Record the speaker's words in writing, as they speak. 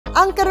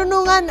Ang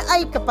karunungan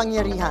ay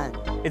kapangyarihan.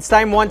 It's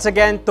time once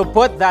again to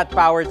put that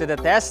power to the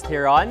test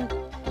here on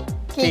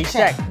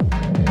K-Check.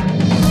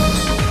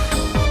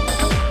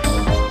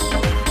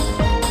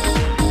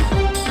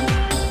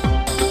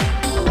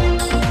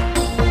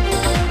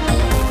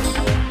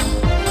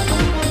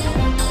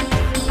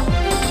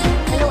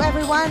 Hello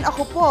everyone,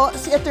 ako po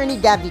si Attorney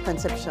Gabby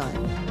Concepcion.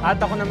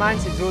 At ako naman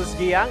si Jules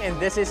Giang and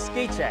this is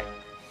K-Check.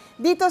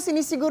 Dito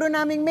sinisiguro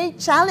naming may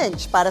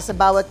challenge para sa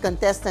bawat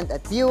contestant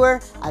at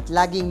viewer at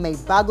laging may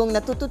bagong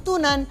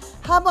natututunan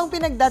habang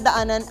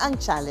pinagdadaanan ang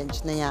challenge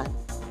na yan.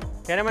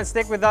 Kaya naman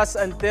stick with us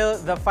until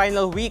the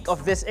final week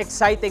of this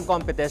exciting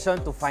competition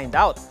to find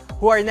out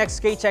who our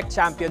next K-Check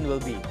champion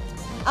will be.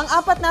 Ang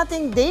apat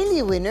nating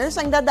daily winners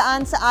ang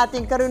dadaan sa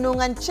ating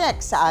Karunungan Check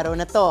sa araw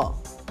na to.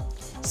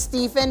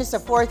 Stephen is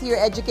a fourth-year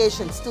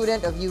education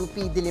student of UP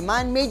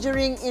Diliman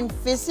majoring in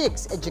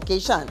physics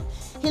education.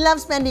 He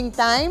loves spending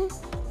time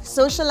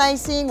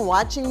socializing,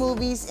 watching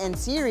movies and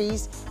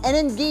series, and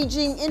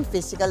engaging in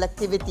physical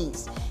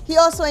activities. He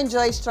also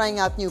enjoys trying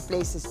out new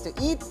places to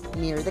eat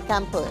near the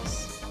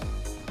campus.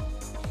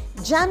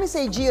 Jam is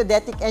a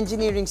geodetic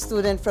engineering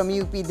student from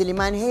UP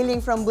Diliman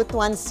hailing from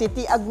Butuan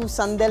City,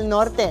 Agusan del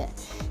Norte.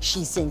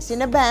 She sings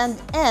in a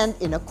band and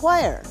in a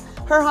choir.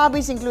 Her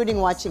hobbies including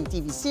watching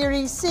TV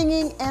series,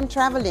 singing, and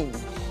traveling.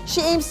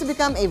 She aims to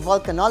become a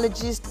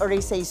volcanologist or a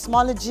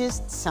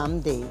seismologist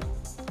someday.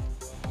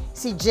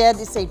 Si Jed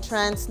is a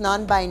trans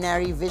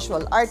non-binary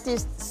visual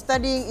artist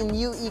studying in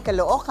UE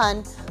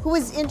Caloocan who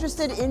is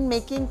interested in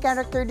making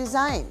character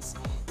designs.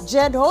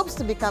 Jed hopes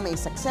to become a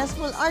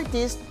successful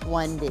artist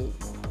one day.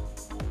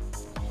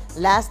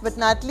 Last but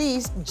not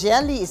least,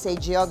 Jelly is a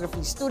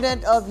geography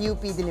student of UP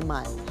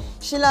Diliman.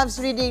 She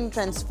loves reading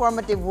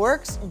transformative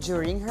works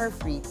during her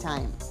free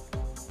time.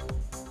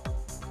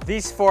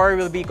 These four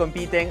will be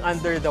competing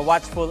under the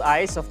watchful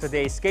eyes of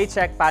today's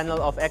K-Check panel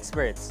of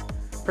experts.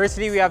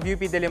 Firstly, we have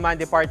UP Diliman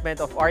Department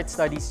of Art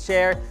Studies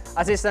Chair,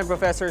 Assistant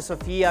Professor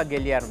Sofia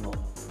Guillermo.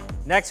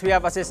 Next, we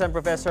have Assistant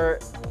Professor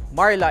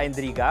Marla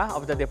Endriga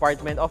of the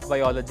Department of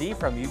Biology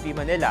from UP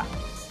Manila.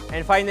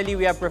 And finally,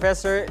 we have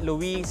Professor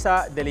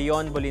Luisa De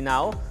Leon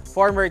Bolinao,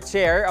 former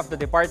Chair of the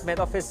Department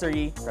of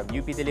History from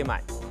UP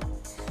Diliman.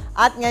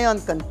 At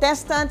ngayon,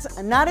 contestants,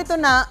 narito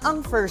na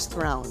ang first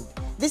round.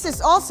 This is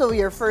also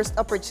your first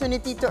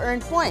opportunity to earn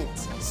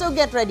points, so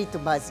get ready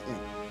to buzz in.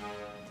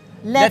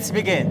 Let's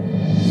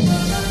begin.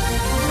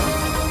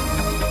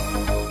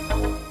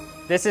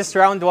 This is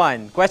round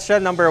one.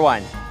 Question number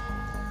one.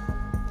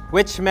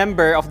 Which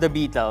member of the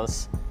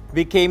Beatles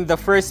became the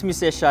first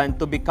musician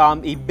to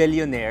become a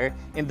billionaire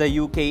in the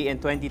UK in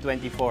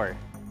 2024?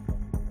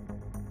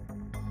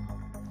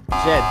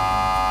 Jed.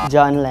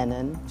 John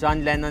Lennon.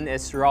 John Lennon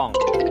is wrong.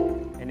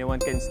 Anyone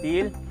can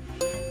steal?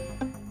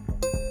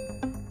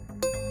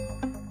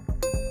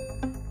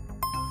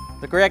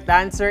 The correct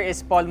answer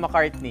is Paul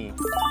McCartney.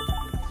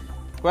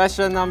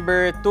 Question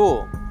number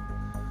two.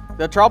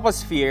 The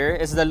troposphere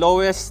is the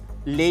lowest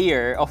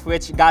layer of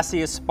which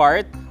gaseous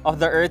part of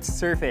the Earth's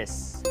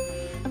surface?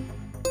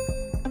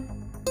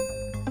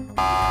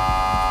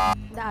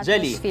 The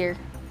Jelly. atmosphere.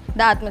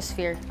 The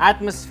atmosphere.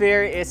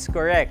 Atmosphere is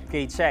correct.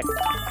 Okay, check.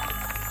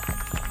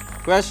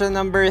 Question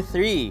number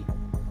three.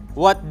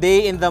 What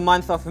day in the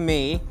month of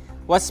May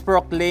was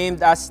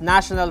proclaimed as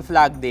National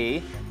Flag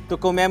Day to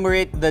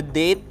commemorate the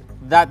date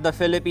that the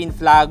Philippine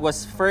flag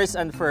was first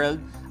unfurled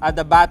at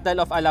the Battle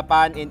of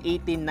Alapan in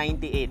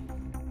 1898?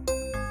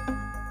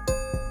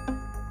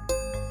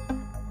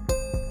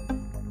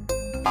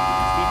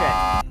 Stephen.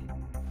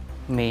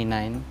 May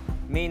 9.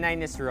 May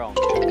 9 is wrong.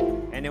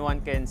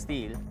 Anyone can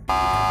steal?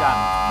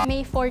 Jam.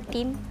 May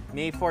 14.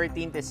 May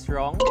 14th is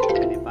wrong.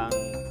 Pwede pang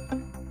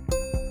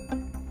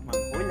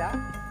manghula.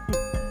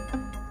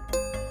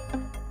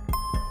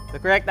 The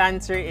correct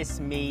answer is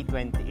May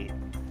 28.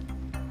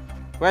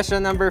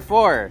 Question number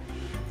 4.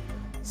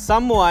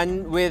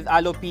 Someone with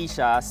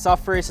alopecia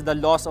suffers the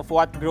loss of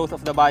what growth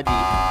of the body?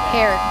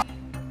 Hair.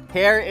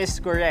 Hair is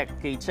correct.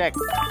 Okay, check.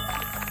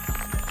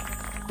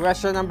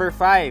 Question number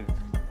 5.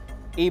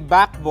 A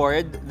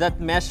backboard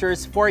that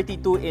measures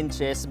 42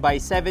 inches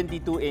by 72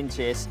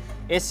 inches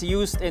is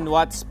used in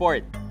what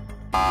sport?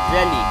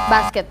 Jelly.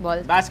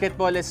 Basketball.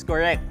 Basketball is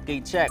correct. Okay,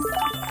 check.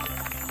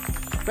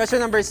 Question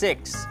number 6.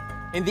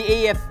 In the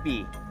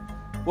AFP,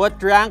 what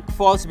rank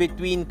falls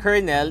between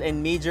colonel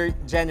and major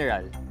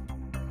general?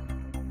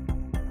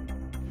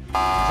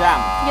 Jam.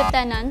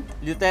 Lieutenant.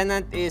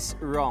 Lieutenant is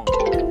wrong.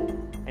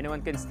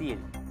 Anyone can steal?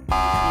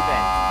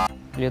 Stephen.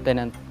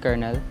 Lieutenant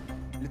Colonel.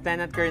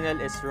 Lieutenant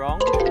Colonel is wrong.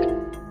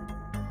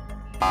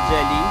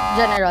 Jelly.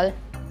 General.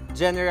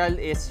 General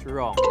is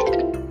wrong.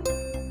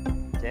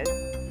 Jed?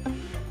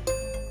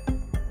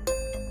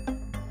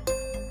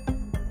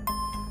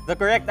 The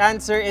correct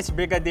answer is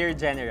Brigadier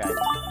General.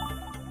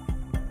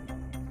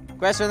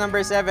 Question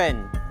number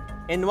 7.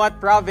 In what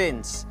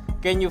province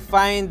can you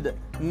find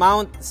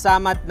Mount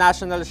Samat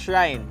National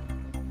Shrine?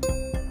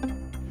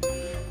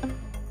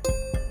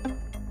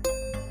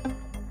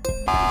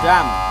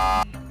 Jam.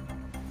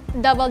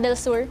 Davao del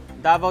Sur.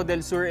 Davao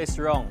del Sur is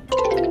wrong.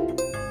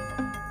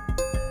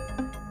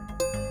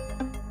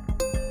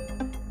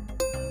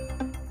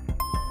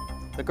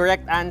 The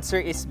correct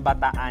answer is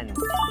Bataan.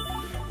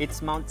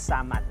 It's Mount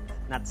Samat,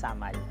 not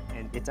Samal,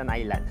 and it's an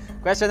island.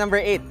 Question number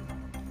 8.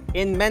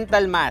 In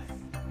mental math,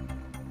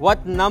 what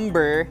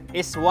number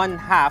is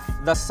 1/2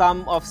 the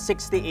sum of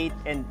 68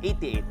 and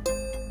 88?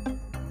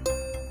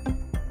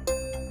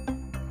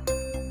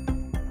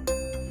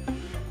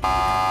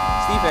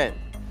 Stephen.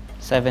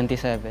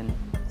 77.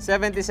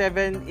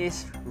 77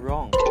 is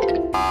wrong.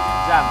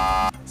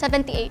 Jam.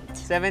 78.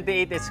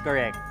 78 is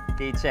correct.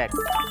 Okay, check.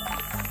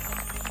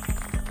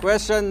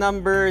 Question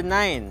number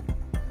 9.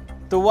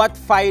 To what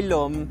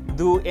phylum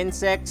do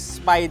insects,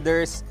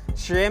 spiders,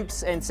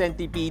 shrimps, and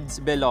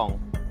centipedes belong?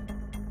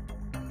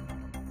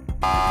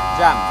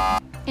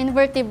 Jam.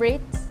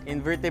 Invertebrates.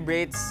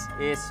 Invertebrates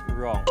is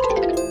wrong.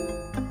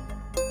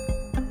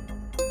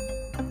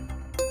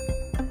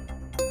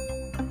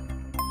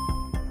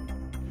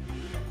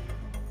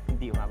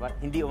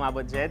 Hindi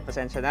umabot, Jed.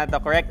 Pasensya na. The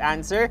correct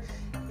answer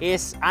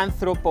is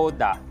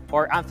arthropoda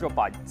or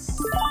arthropods.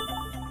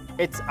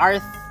 It's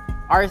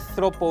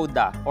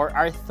arthropoda or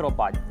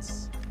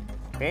arthropods.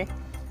 Okay?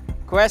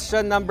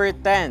 Question number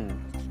 10.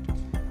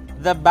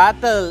 The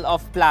Battle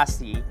of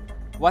Plassey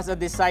was a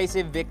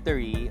decisive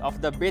victory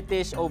of the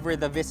British over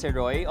the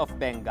Viceroy of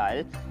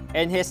Bengal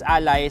and his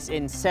allies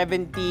in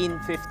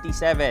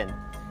 1757.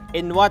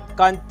 In what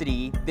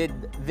country did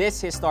this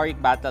historic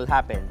battle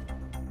happen?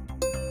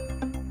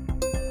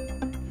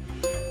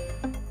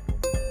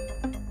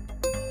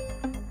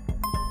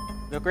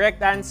 The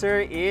correct answer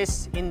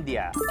is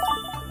India.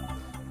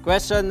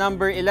 Question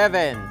number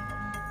 11.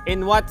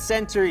 In what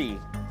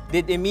century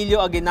did Emilio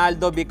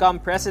Aguinaldo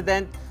become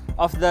president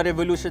of the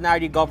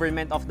revolutionary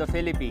government of the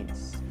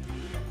Philippines?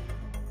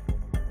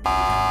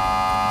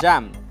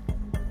 Jam.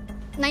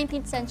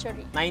 19th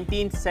century.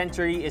 19th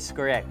century is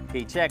correct.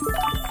 Okay, check.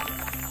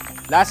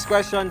 Last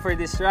question for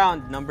this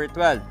round, number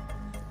 12.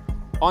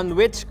 On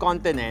which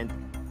continent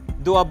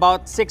do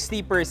about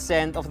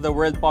 60% of the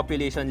world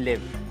population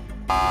live?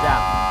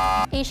 Jam.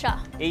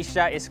 Asia.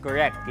 Asia is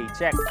correct. Okay,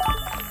 check.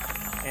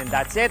 And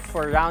that's it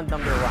for round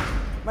number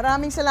 1.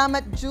 Maraming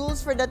salamat,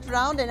 Jules, for that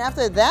round. And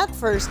after that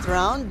first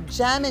round,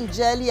 Jam and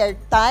Jelly are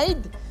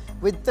tied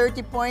with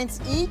 30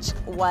 points each,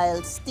 while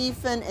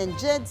Stephen and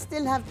Jed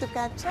still have to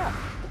catch up.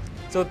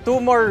 So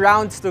 2 more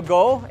rounds to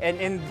go, and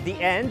in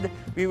the end,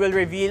 we will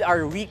reveal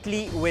our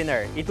weekly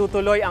winner.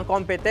 Itutuloy ang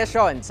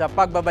competition sa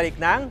pagbabalik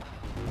ng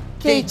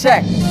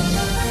K-Check!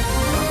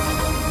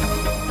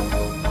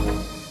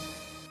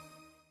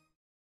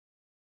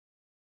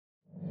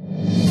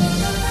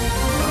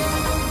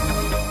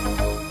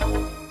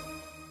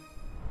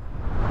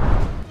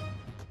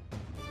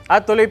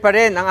 At tuloy pa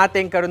rin ang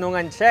ating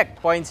Karunungan Check.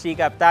 Points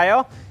recap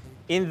tayo.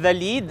 In the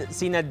lead,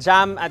 sina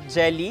Jam at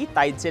Jelly,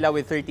 tied sila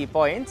with 30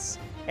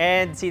 points.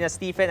 And sina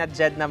Stephen at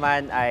Jed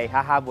naman ay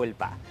hahabol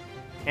pa.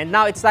 And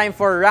now it's time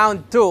for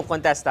round 2,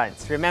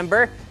 contestants.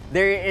 Remember,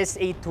 there is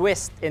a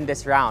twist in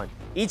this round.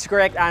 Each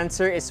correct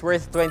answer is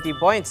worth 20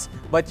 points,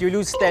 but you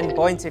lose 10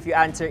 points if you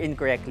answer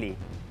incorrectly.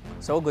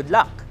 So good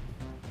luck.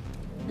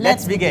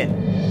 Let's begin.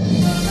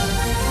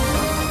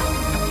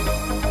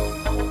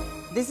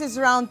 This is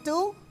round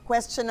 2.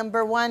 Question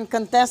number 1,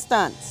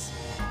 contestants.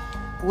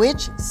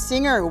 Which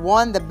singer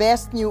won the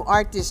Best New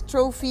Artist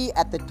trophy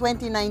at the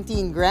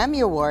 2019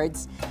 Grammy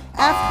Awards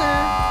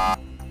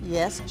after...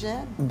 Yes,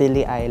 Jed?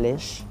 Billie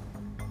Eilish.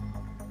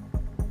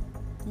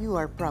 You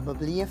are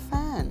probably a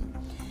fan.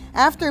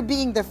 After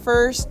being the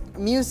first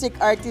music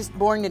artist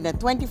born in the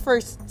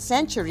 21st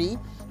century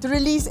to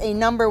release a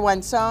 #1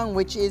 song,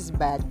 which is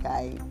Bad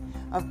Guy.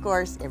 Of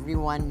course,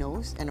 everyone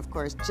knows, and of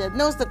course, Jed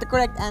knows that the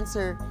correct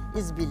answer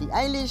is Billie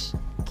Eilish.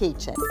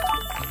 K-Check.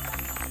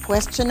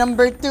 Question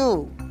number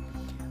 2.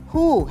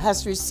 Who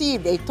has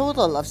received a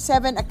total of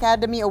 7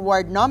 Academy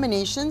Award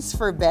nominations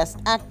for Best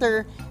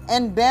Actor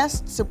and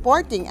Best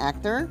Supporting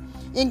Actor,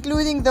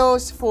 including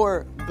those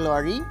for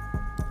Glory,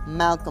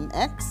 Malcolm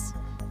X,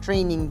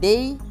 Training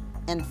Day,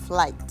 and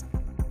Flight?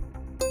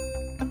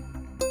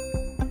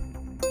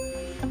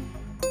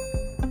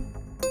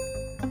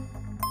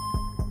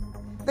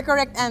 The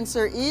correct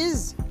answer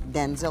is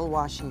Denzel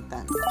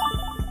Washington.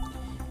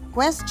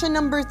 Question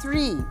number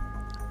 3.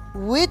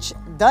 Which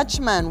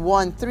Dutchman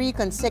won 3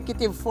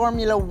 consecutive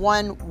Formula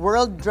 1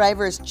 World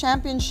Drivers'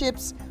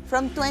 Championships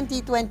from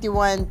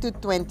 2021 to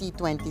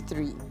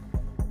 2023?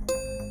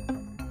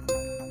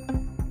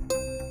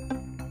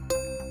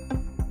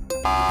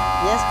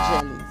 Yes,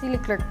 Jelly. Si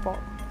Leclerc po.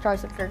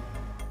 Charles Leclerc.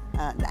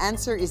 The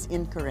answer is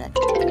incorrect.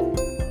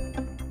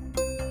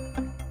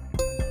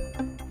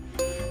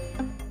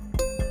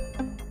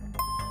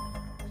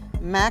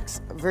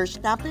 Max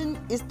Verstappen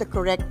is the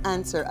correct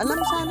answer. Alam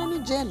sana ni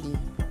Jelly.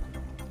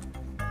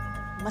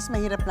 Mas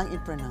mahirap lang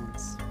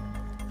i-pronounce.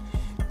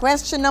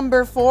 Question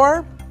number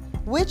 4.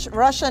 Which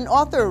Russian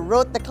author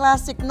wrote the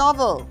classic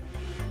novel,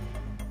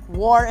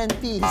 War and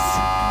Peace?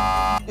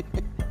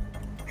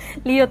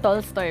 Leo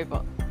Tolstoy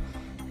po.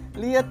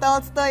 Leo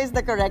Tolstoy is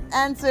the correct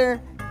answer.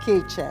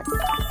 K-check.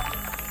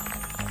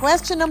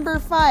 Question number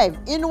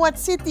 5. In what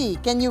city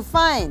can you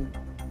find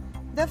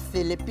the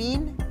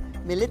Philippine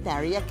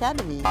Military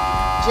Academy.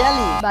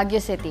 Jelly.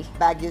 Baguio City.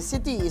 Baguio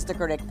City is the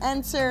correct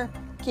answer.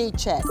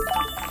 K-check.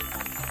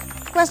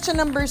 Question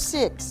number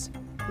 6.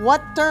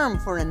 What term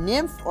for a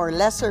nymph or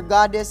lesser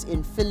goddess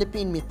in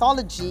Philippine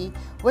mythology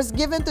was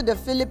given to the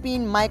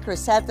Philippine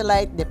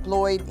microsatellite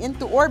deployed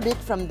into orbit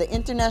from the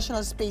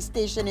International Space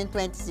Station in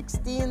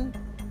 2016?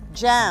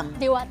 Jam.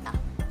 Diwata.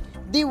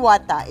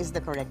 Diwata is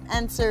the correct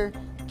answer.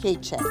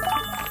 K-check.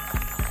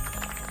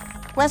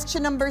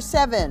 Question number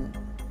 7.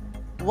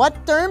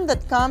 What term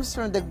that comes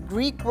from the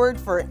Greek word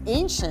for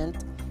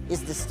ancient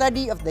is the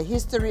study of the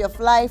history of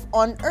life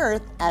on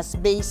Earth as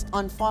based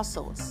on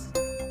fossils?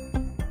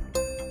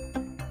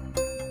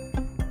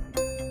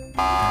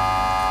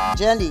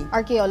 Jelly.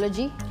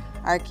 Archaeology.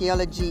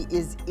 Archaeology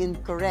is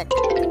incorrect.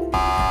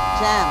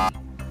 Jam.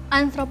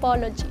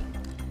 Anthropology.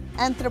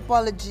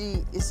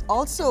 Anthropology is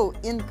also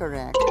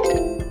incorrect.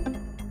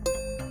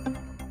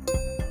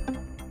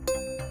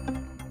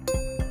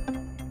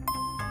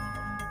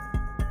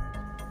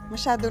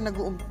 Masyadong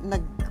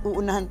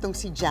nag-uunahan tong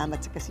si Jam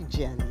at saka si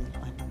Jelly.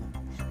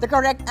 The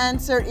correct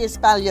answer is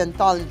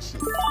paleontology.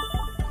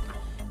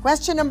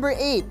 Question number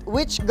 8.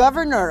 Which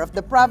governor of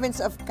the province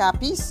of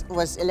Capiz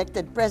was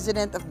elected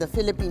president of the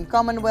Philippine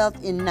Commonwealth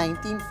in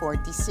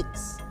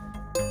 1946?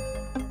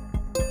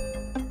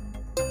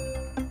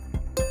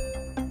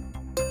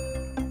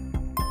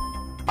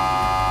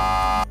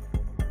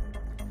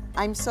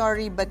 I'm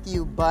sorry, but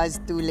you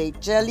buzzed too late,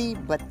 Jelly,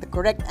 but the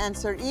correct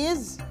answer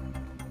is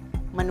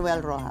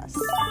Manuel Rojas.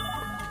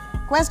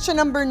 Question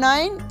number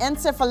 9.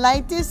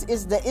 Encephalitis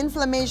is the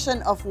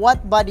inflammation of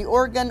what body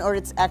organ or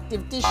its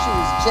active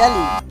tissues?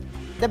 Jelly.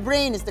 The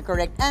brain is the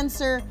correct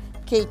answer.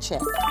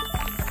 K-check.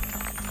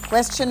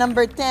 Question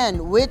number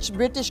 10. Which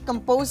British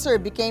composer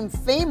became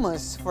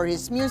famous for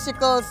his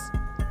musicals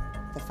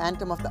The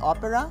Phantom of the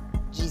Opera,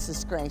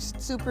 Jesus Christ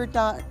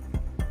Superstar,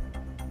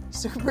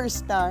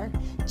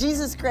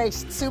 Jesus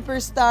Christ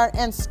Superstar,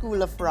 and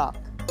School of Rock?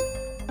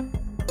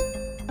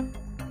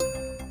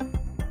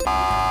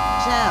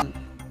 Jam.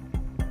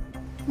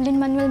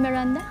 Lin-Manuel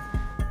Miranda.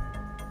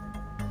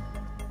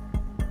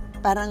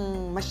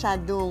 Parang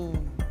masyadong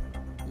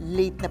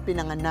late na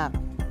pinanganak.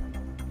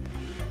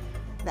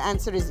 The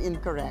answer is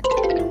incorrect.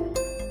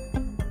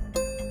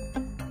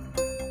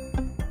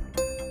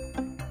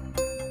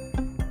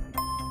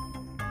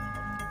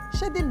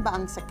 Siya din ba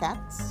ang sa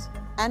Cats?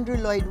 Andrew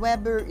Lloyd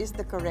Webber is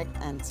the correct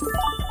answer.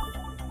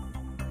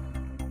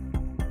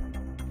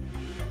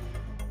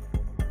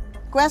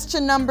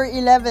 Question number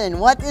 11.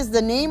 What is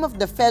the name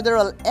of the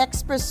federal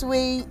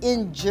expressway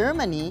in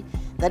Germany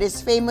that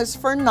is famous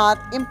for not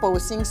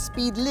imposing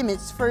speed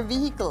limits for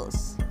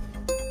vehicles?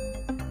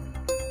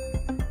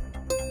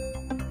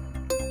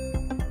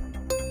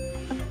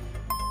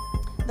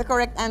 The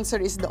correct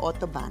answer is the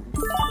Autobahn.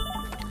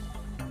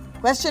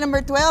 Question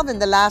number 12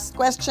 and the last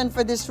question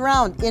for this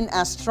round. In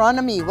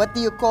astronomy, what do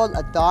you call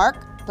a dark,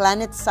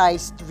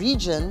 planet-sized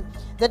region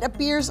that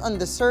appears on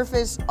the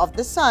surface of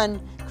the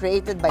sun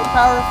created by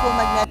powerful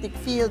magnetic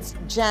fields?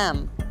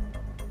 Jam.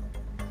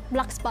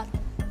 Black spot.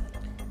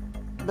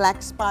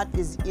 Black spot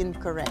is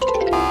incorrect.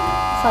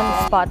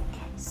 Sunspot.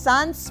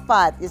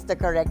 Sunspot is the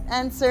correct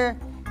answer.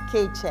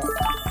 K-check.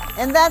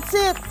 And that's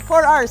it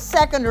for our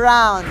second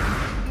round.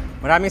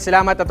 Maraming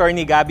salamat,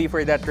 Attorney Gabby,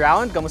 for that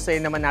round.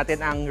 Kamustahin naman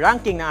natin ang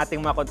ranking ng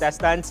ating mga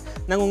contestants.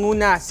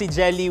 Nangunguna si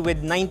Jelly with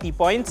 90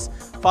 points,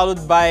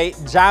 followed by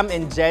Jam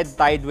and Jed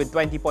tied with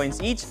 20 points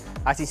each.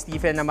 At si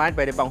Stephen naman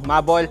pwede pang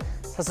humabol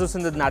sa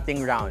susunod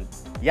nating round.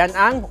 Yan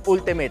ang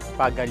ultimate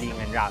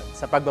pagalingan round.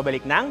 Sa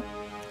pagbabalik ng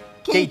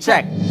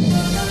K-Check!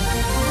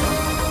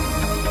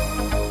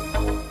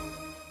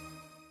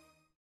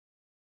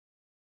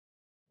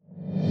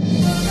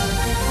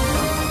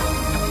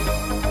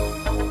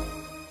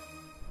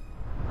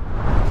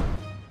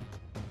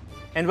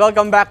 And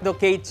welcome back to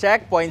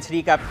K-Check. Points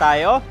recap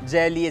tayo.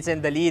 Jelly is in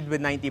the lead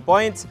with 90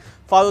 points,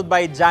 followed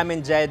by Jam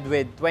and Jed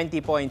with 20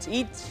 points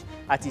each.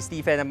 At si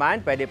Stephen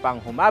naman, pwede pang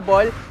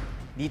humabol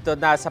dito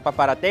na sa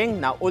paparating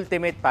na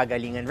ultimate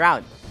pagalingan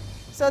round.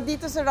 So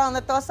dito sa round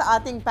na to, sa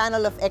ating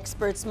panel of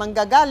experts,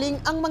 manggagaling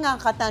ang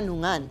mga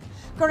katanungan.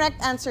 Correct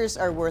answers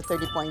are worth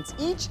 30 points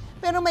each,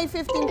 pero may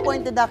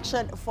 15-point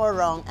deduction for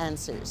wrong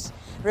answers.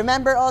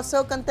 Remember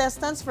also,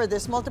 contestants, for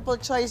this multiple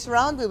choice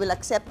round, we will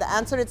accept the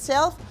answer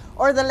itself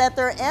or the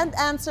letter and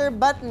answer,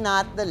 but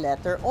not the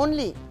letter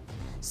only.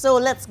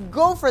 So let's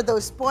go for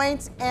those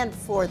points and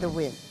for the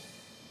win.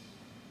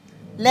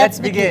 Let's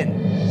begin.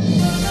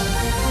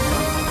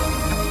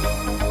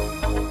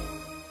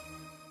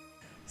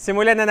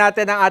 Simulan na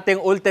natin ang ating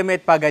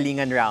ultimate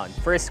pagalingan round.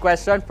 First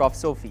question, Prof.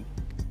 Sophie.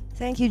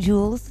 Thank you,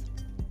 Jules.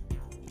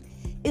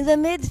 In the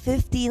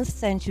mid-15th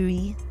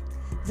century,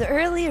 the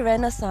early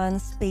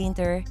Renaissance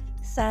painter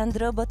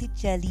Sandro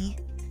Botticelli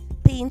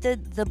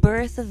painted The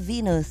Birth of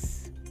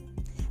Venus,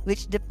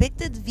 which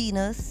depicted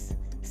Venus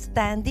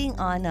standing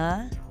on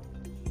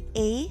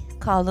a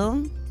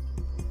column,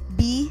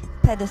 B,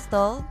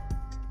 pedestal.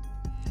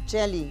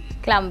 Jelly.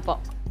 Clam po.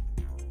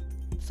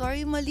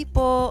 Sorry, mali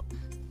po.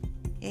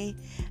 Okay,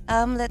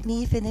 let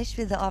me finish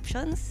with the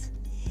options.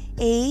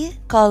 A.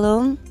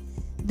 Column,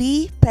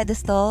 B.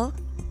 Pedestal,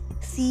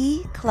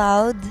 C.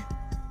 Cloud,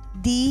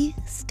 D.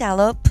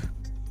 Scallop,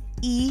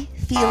 E.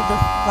 Field of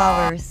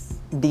flowers.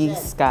 D.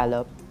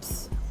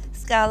 Scallops.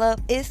 Scallop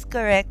is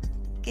correct.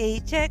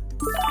 Okay, check.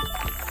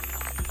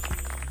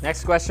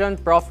 Next question,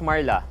 Prof.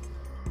 Marla.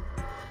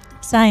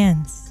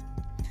 Science.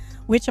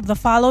 Which of the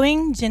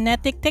following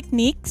genetic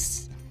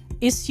techniques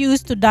is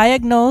used to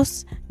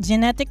diagnose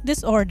genetic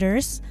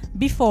disorders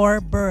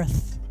before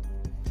birth?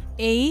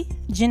 A.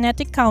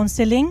 Genetic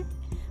counseling,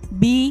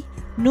 B.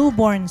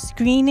 Newborn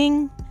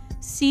screening,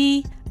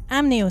 C.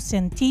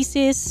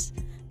 Amniocentesis,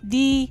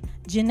 D.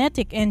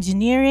 Genetic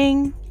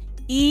engineering,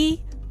 E.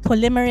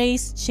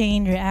 Polymerase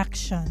chain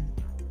reaction.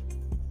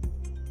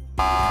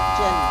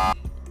 Jen.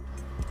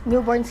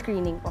 Newborn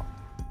screening po.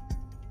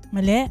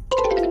 Mali.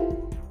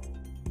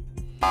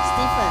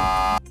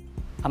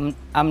 Stephen.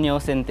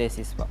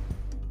 Amniocentesis po.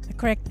 The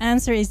correct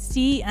answer is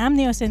C.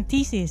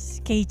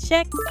 Amniocentesis. Okay,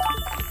 check.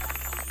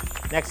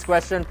 Next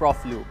question,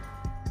 Prof. Lu.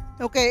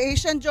 Okay,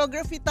 Asian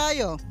geography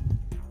tayo.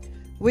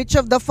 Which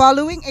of the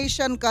following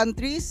Asian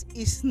countries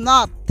is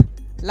not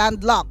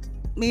landlocked,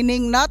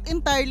 meaning not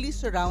entirely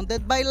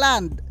surrounded by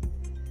land?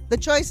 The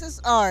choices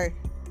are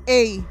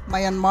A.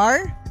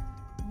 Myanmar,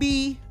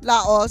 B.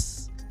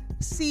 Laos,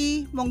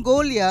 C.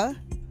 Mongolia,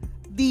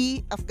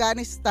 D.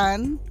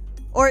 Afghanistan,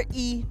 or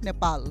E.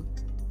 Nepal.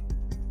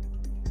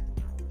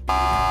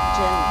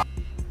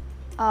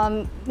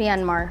 Jen.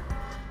 Myanmar.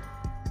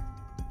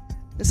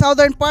 The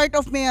southern part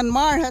of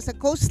Myanmar has a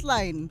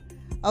coastline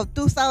of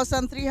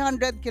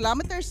 2,300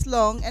 kilometers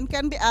long and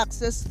can be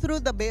accessed through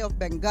the Bay of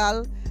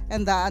Bengal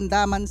and the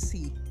Andaman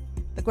Sea.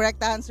 The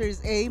correct answer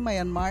is A.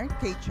 Myanmar.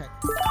 K-check.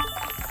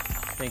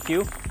 Thank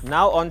you.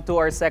 Now on to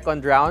our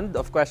second round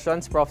of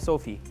questions, Prof.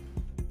 Sophie.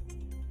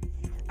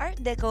 Art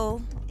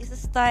Deco is a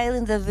style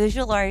in the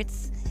visual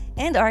arts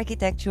and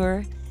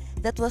architecture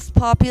that was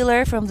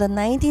popular from the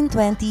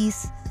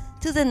 1920s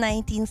to the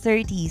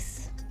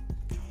 1930s.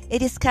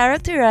 It is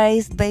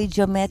characterized by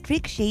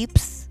geometric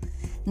shapes,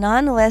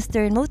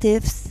 non-Western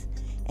motifs,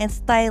 and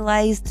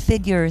stylized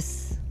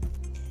figures.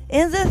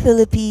 In the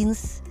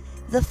Philippines,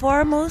 the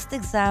foremost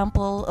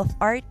example of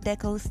Art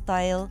Deco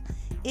style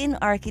in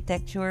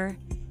architecture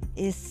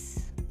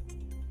is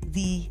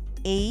the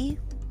A.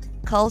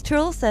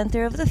 Cultural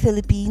Center of the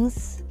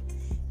Philippines,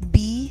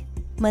 B.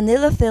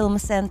 Manila Film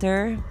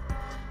Center,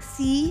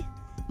 C.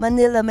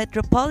 Manila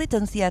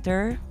Metropolitan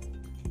Theater,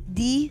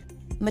 D.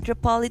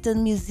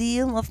 Metropolitan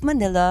Museum of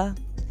Manila,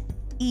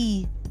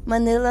 E.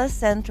 Manila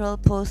Central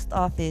Post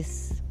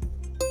Office.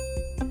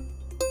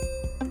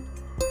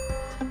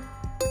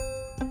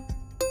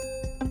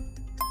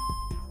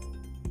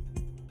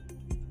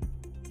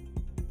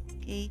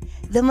 Okay.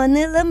 The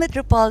Manila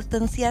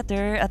Metropolitan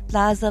Theater at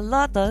Plaza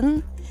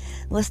Lawton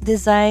was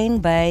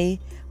designed by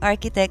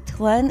architect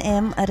Juan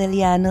M.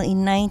 Arellano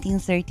in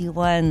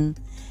 1931.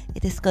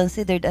 It is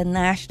considered a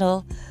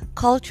national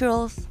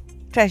cultural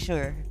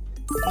treasure.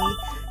 Okay?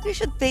 You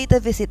should pay it a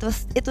visit.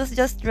 It was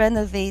just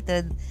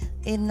renovated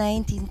in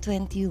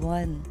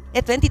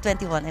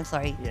 2021, I'm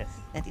sorry. Yes.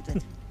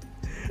 2020.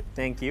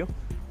 Thank you.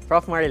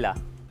 Prof. Marla.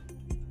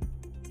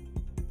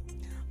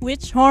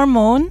 Which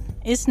hormone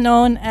is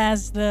known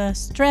as the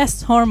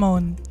stress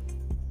hormone?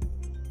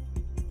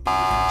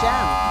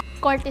 Jam.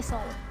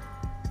 Cortisol.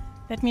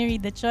 Let me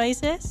read the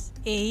choices.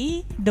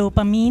 A.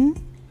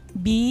 Dopamine,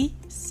 B.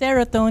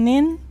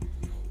 Serotonin,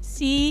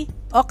 C.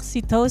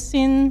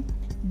 Oxytocin,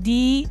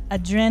 D.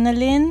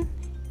 Adrenaline,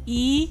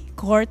 E.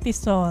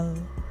 Cortisol.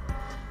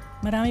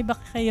 Marami ba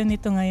kayo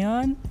nito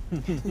ngayon?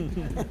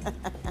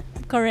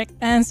 Correct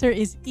answer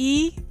is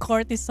E.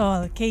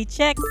 Cortisol. Okay,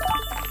 check.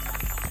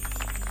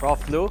 Prof.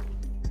 Lu.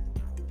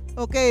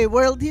 Okay,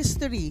 world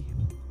history.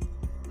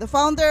 The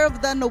founder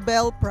of the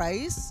Nobel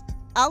Prize,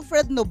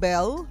 Alfred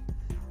Nobel,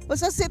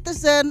 was a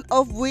citizen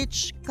of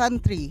which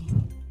country?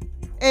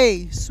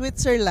 A.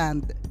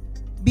 Switzerland,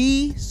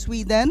 B.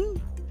 Sweden,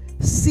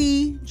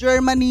 C.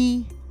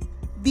 Germany,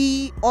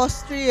 D.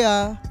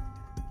 Austria,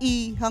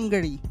 E.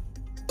 Hungary.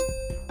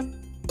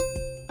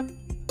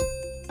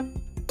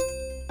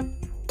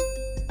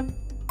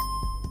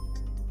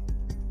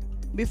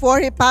 Before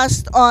he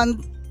passed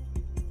on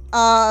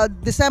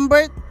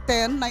December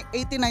 10,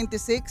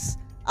 1896,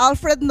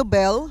 Alfred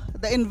Nobel,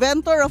 the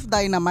inventor of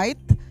dynamite,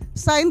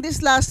 signed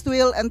his last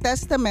will and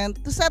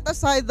testament to set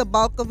aside the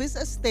bulk of his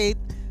estate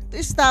to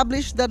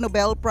establish the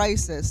Nobel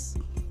Prizes,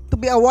 to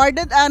be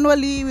awarded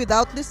annually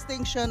without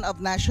distinction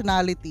of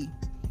nationality.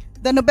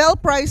 The Nobel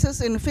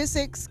Prizes in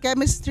physics,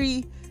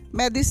 chemistry,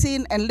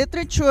 medicine, and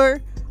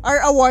literature are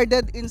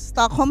awarded in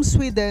Stockholm,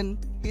 Sweden,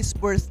 his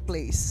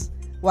birthplace,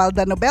 while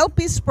the Nobel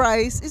Peace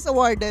Prize is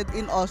awarded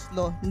in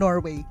Oslo,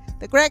 Norway.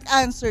 The correct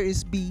answer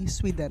is B,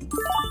 Sweden.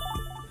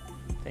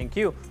 Thank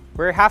you.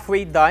 We're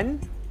halfway done,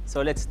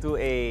 so let's do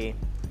a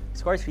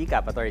scores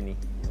recap, attorney.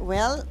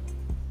 Well,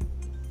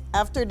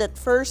 after that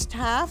first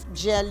half,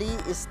 Jelly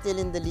is still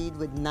in the lead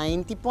with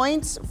 90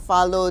 points,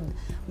 followed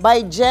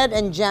by Jed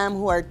and Jam,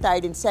 who are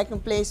tied in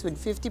second place with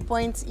 50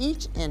 points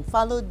each, and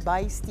followed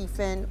by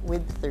Stephen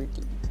with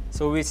 30.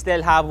 So we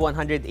still have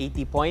 180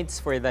 points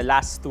for the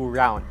last two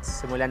rounds.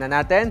 Simulan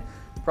na natin.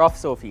 Prof.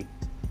 Sophie.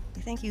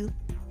 Thank you.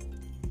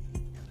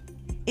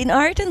 In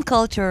art and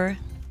culture,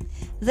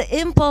 the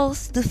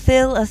impulse to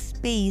fill a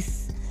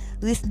space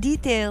with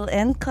detail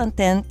and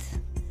content,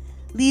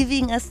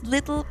 leaving as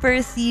little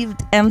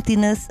perceived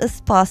emptiness as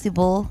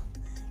possible,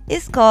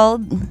 is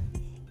called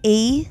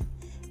A.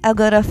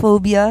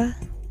 Agoraphobia,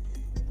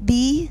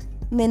 B.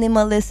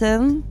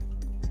 Minimalism,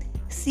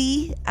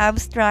 C.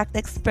 Abstract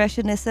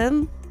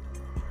expressionism,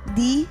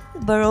 D.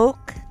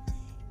 Baroque,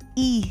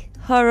 E.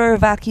 Horror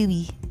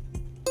vacui.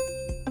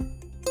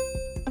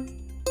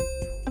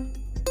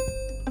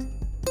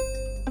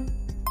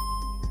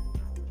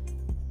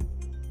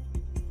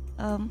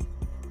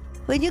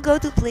 When you go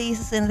to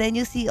places and then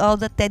you see all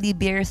the teddy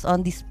bears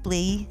on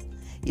display,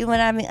 yung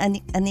maraming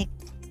anik-anik,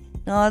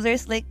 no,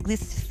 there's like this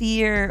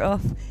fear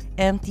of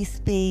empty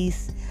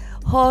space.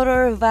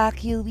 Horror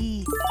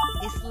vacui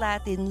is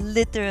Latin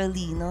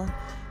literally, no,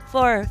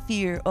 for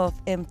fear of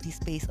empty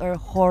space or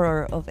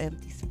horror of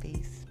empty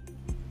space.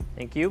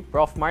 Thank you.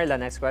 Prof. Marla,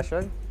 next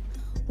question.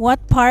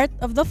 What part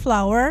of the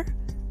flower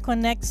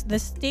connects the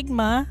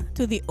stigma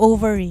to the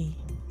ovary?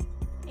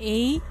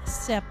 A.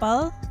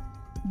 Sepal,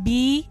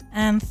 B.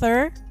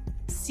 Anther,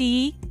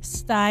 C.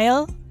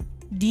 Style,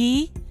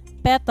 D.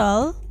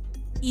 Petal,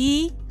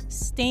 E.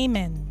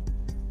 Stamen.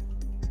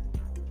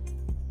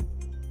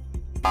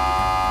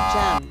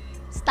 Jam.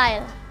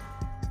 Style.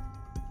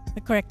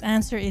 The correct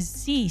answer is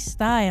C.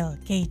 Style.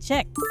 Okay,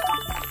 check.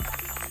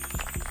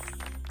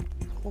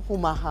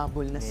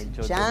 Humahabol na si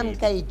Medyo Jam dominating.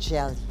 kay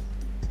Jelly.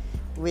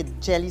 With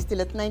Jelly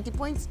still at 90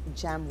 points,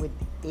 Jam with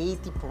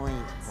 80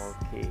 points.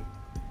 Okay.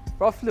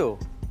 Prof. Lu.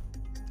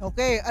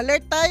 Okay,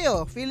 alert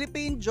tayo.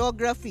 Philippine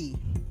Geography.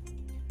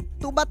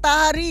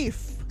 Tubataha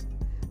Reef,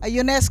 a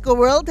UNESCO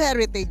World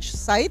Heritage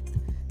Site,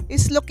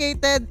 is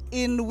located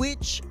in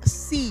which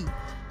sea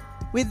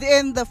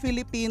within the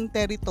Philippine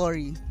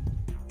territory?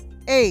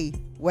 A.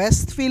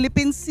 West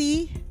Philippine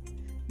Sea,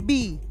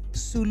 B.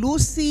 Sulu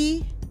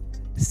Sea,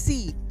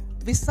 C.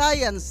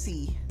 Visayan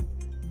Sea,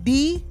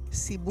 D.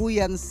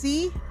 Sibuyan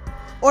Sea,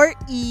 or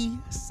E.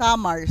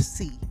 Samar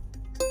Sea?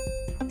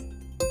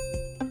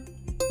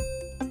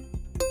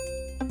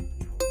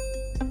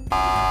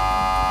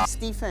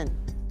 Stephen.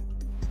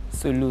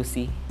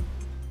 Sulusi.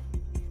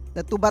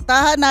 The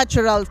Tubataha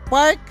Natural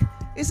Park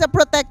is a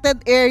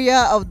protected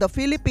area of the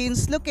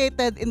Philippines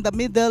located in the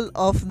middle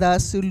of the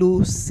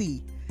Sulu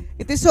Sea.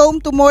 It is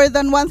home to more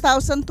than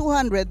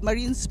 1,200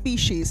 marine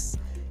species,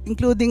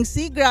 including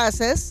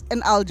seagrasses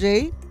and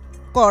algae,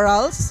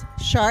 corals,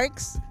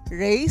 sharks,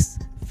 rays,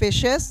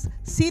 fishes,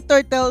 sea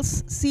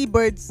turtles,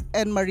 seabirds,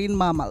 and marine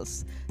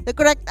mammals. The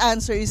correct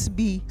answer is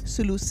B.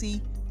 Sulu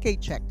Sea.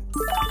 K-check.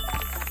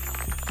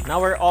 Now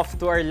we're off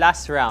to our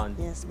last round.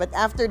 Yes, but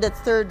after that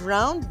third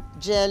round,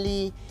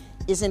 Jelly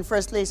is in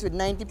first place with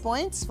 90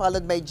 points,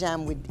 followed by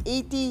Jam with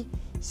 80.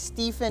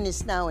 Stephen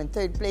is now in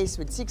third place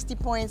with 60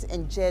 points,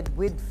 and Jed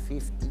with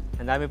 50.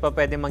 Ang dami pa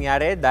pwede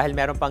mangyari dahil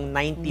meron pang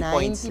 90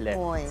 points 90 left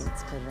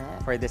points,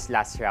 correct. for this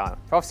last round.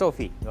 Prof.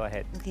 Sophie, go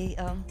ahead. Okay,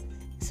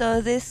 so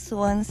this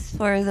one's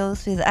for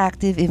those with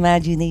active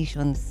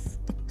imaginations.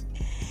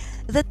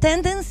 The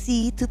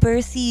tendency to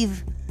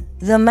perceive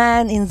the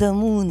man in the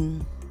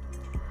moon,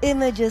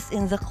 images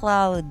in the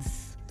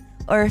clouds,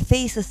 or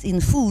faces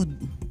in food,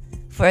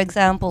 for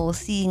example,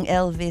 seeing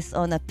Elvis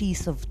on a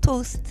piece of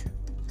toast,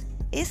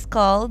 is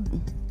called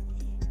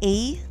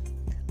A.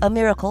 A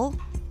miracle,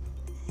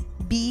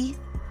 B.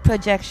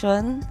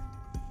 Projection,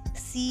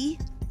 C.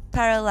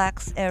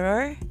 Parallax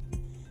error,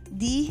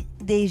 D.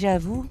 Deja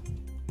vu,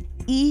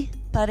 E.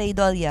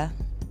 Pareidolia.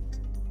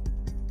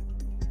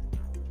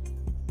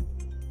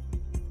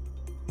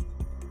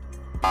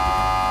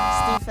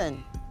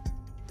 Stephen.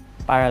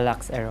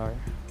 Parallax error.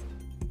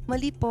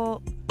 Mali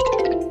po.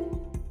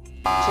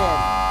 Jed.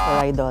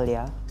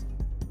 Pareidolia.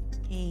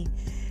 Okay.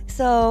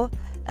 So,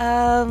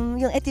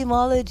 yung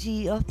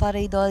etymology of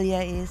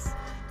pareidolia is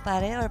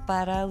pare or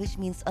para, which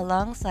means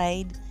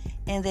alongside,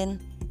 and then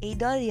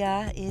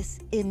eidolia is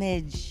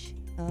image.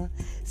 No?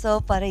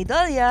 So,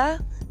 pareidolia,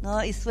 no,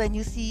 is when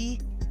you see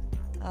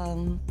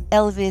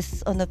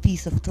Elvis on a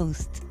piece of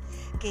toast.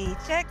 Okay,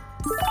 check.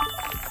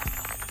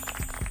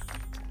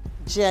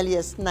 Jelly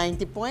has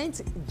 90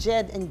 points,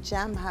 Jed and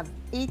Jam have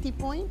 80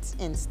 points,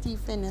 and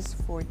Stephen has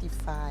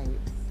 45.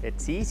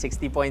 Let's see,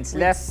 60 points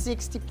With left.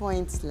 60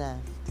 points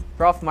left.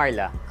 Prof.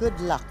 Marla. Good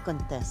luck,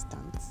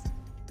 contestants.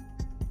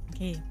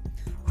 Okay.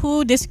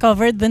 Who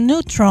discovered the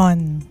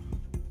neutron?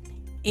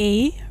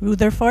 A.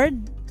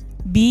 Rutherford,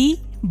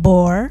 B.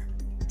 Bohr,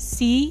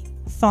 C.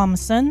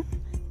 Thomson,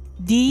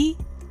 D.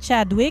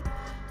 Chadwick,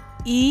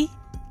 E.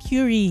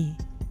 Curie.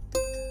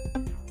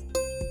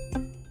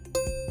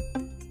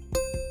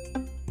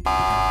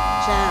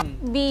 Jam.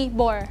 B.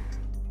 Bohr.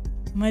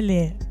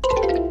 Mali.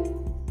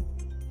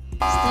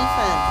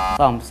 Stephen.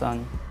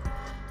 Thompson.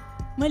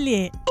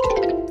 Mali.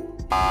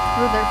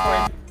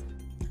 Rutherford.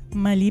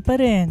 Mali pa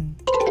rin.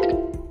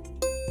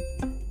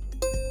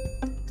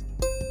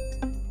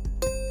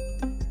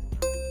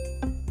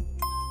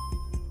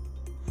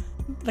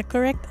 The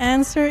correct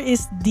answer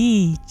is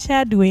D,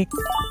 Chadwick.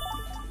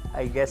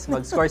 I guess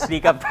mag-scores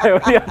recap tayo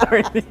ni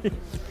attorney.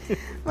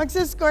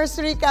 Magsa-scores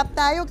recap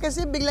tayo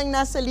kasi biglang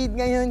nasa lead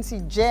ngayon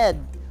si Jed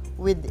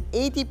with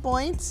 80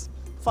 points,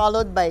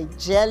 followed by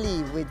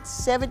Jelly with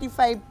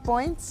 75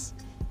 points,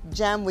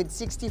 Jam with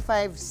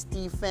 65,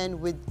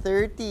 Stephen with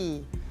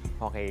 30.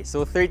 Okay,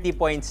 so 30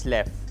 points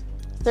left.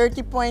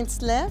 30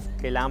 points left.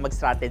 Kailangan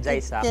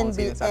mag-strategize It can kung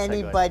be sino sasagot.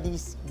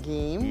 anybody's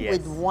game Yes.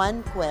 with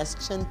one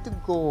question to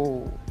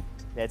go.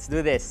 Let's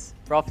do this.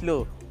 Prof.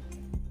 Lou.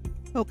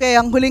 Okay,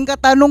 ang huling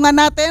katanungan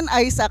natin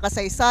ay sa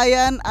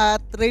kasaysayan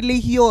at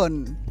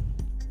relihiyon.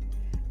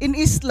 In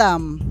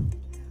Islam,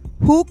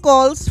 who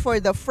calls for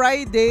the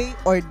Friday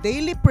or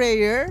daily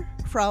prayer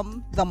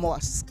from the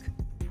mosque?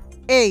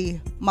 A.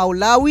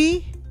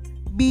 Maulawi,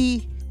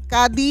 B.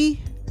 Qadi,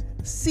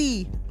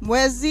 C.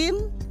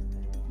 Muezzin,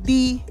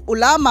 D.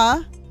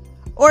 Ulama,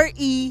 or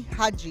E.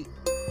 Haji?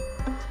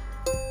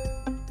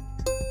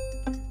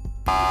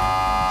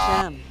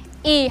 Jam.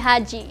 E.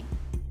 Haji.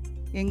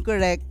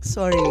 Incorrect,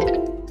 sorry.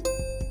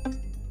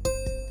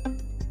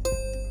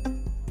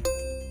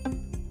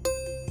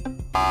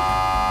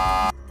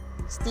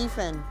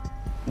 Stephen.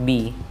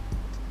 B.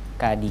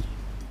 Kadi.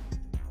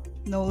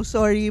 No,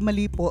 sorry,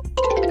 mali po.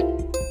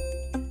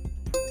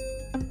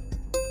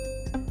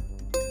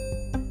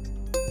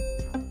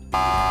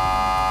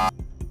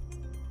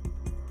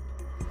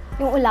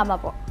 Yung ulama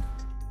po.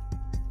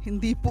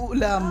 Hindi po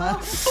ulama.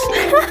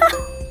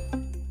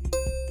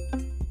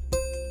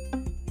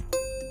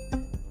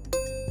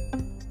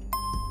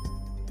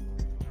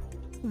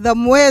 The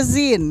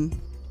muezzin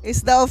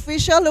is the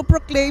official who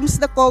proclaims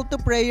the call to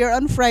prayer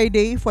on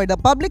Friday for the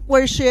public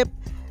worship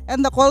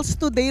and the calls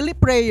to daily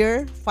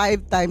prayer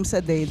 5 times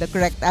a day. The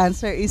correct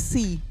answer is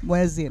C,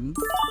 muezzin.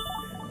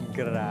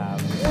 Grabe.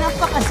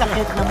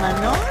 Napakasakit naman,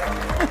 no?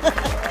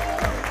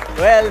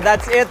 Well,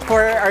 that's it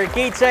for our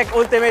K-Check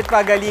Ultimate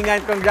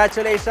Pagalingan.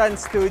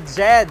 Congratulations to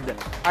Jed,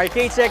 our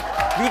K-Check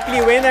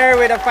weekly winner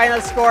with a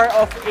final score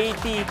of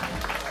 80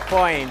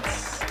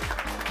 points.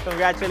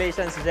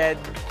 Congratulations, Jed.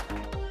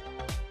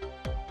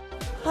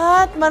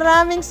 At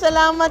maraming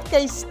salamat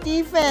kay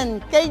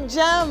Stephen, kay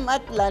Jam,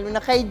 at lalo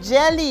na kay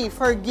Jelly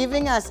for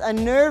giving us a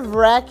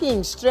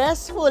nerve-wracking,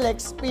 stressful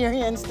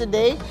experience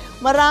today.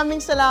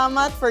 Maraming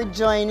salamat for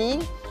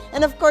joining.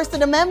 And of course, to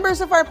the members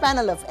of our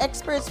panel of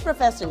experts,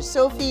 Professor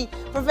Sophie,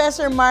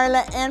 Professor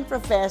Marla, and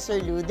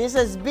Professor Lou. This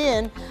has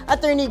been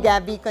Attorney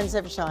Gabby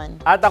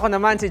Concepcion. At ako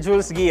naman si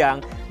Jules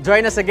Giang.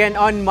 Join us again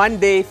on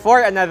Monday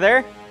for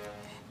another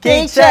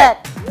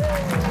K-Check!